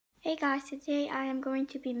Hey guys, today I am going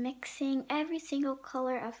to be mixing every single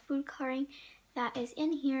color of food coloring that is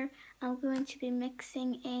in here. I'm going to be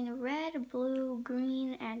mixing in red, blue,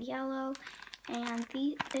 green, and yellow, and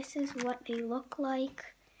this is what they look like.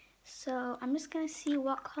 So I'm just going to see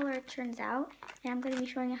what color it turns out, and I'm going to be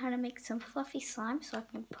showing you how to make some fluffy slime so I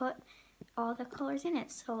can put all the colors in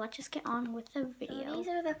it. So let's just get on with the video. So these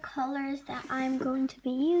are the colors that I'm going to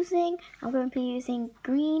be using. I'm going to be using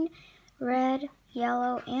green, red,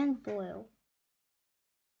 yellow, and blue.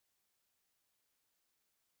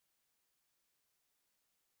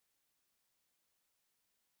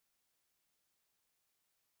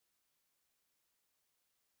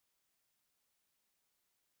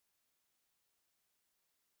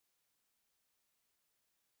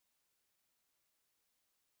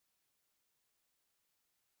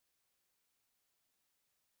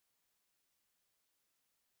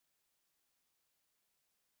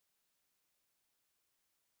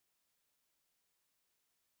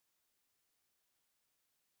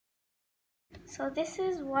 So this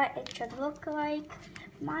is what it should look like.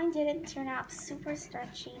 Mine didn't turn out super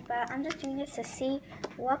stretchy, but I'm just doing this to see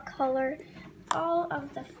what color all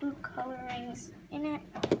of the food colorings in it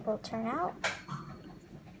will turn out.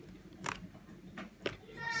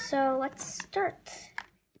 So let's start.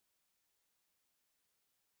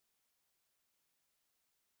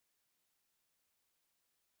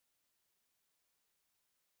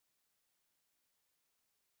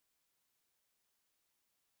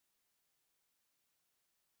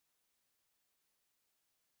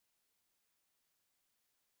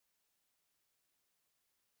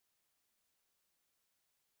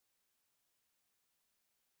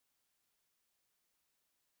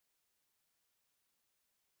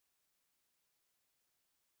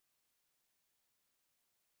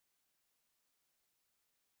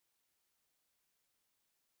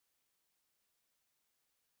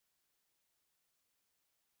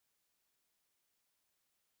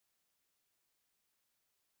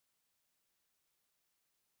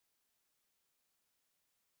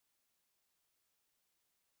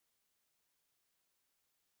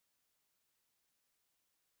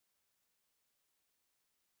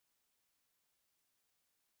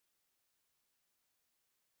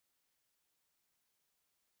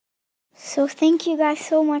 So thank you guys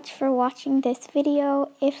so much for watching this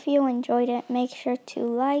video. If you enjoyed it, make sure to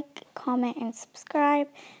like, comment, and subscribe.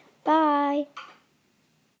 Bye!